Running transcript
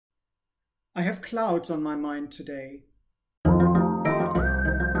I have clouds on my mind today.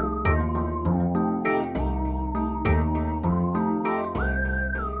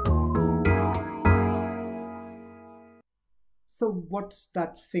 So what's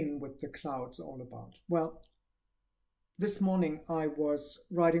that thing with the clouds all about? Well, this morning I was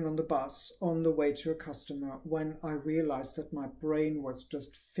riding on the bus on the way to a customer when I realized that my brain was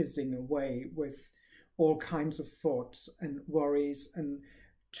just fizzing away with all kinds of thoughts and worries and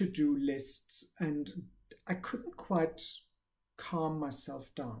to-do lists, and I couldn't quite calm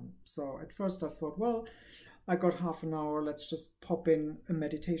myself down. So at first I thought, well, I got half an hour, let's just pop in a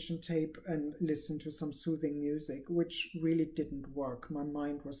meditation tape and listen to some soothing music, which really didn't work. My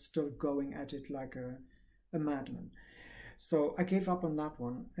mind was still going at it like a madman. So I gave up on that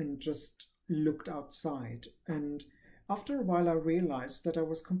one and just looked outside. And after a while, I realized that I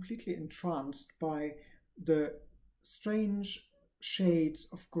was completely entranced by the strange shades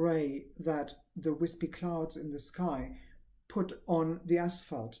of gray that the wispy clouds in the sky put on the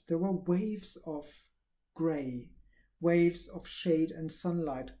asphalt. There were waves of gray, waves of shade and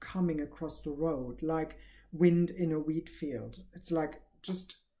sunlight coming across the road like wind in a wheat field. It's like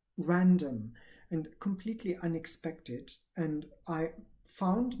just random and completely unexpected. And I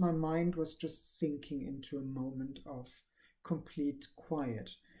found my mind was just sinking into a moment of complete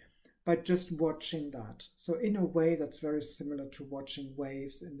quiet by just watching that. So in a way that's very similar to watching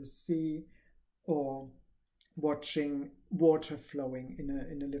waves in the sea or watching water flowing in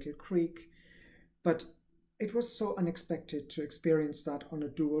a little creek. But it was so unexpected to experience that on a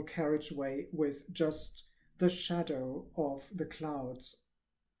dual carriageway with just the shadow of the clouds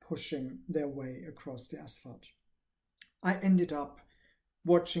pushing their way across the asphalt. I ended up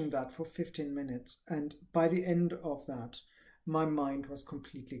watching that for 15 minutes, and by the end of that, my mind was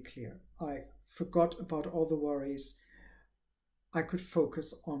completely clear. I forgot about all the worries. I could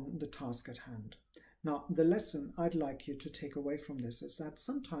focus on the task at hand. Now, the lesson I'd like you to take away from this is that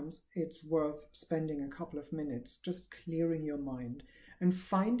sometimes it's worth spending a couple of minutes just clearing your mind and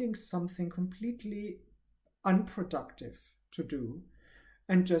finding something completely unproductive to do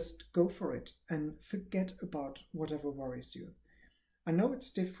and just go for it and forget about whatever worries you. I know it's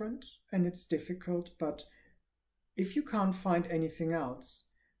different and it's difficult, but if you can't find anything else,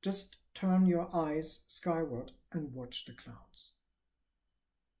 just turn your eyes skyward and watch the clouds.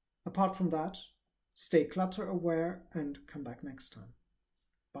 Apart from that, stay clutter aware and come back next time.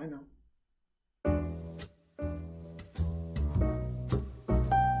 Bye now.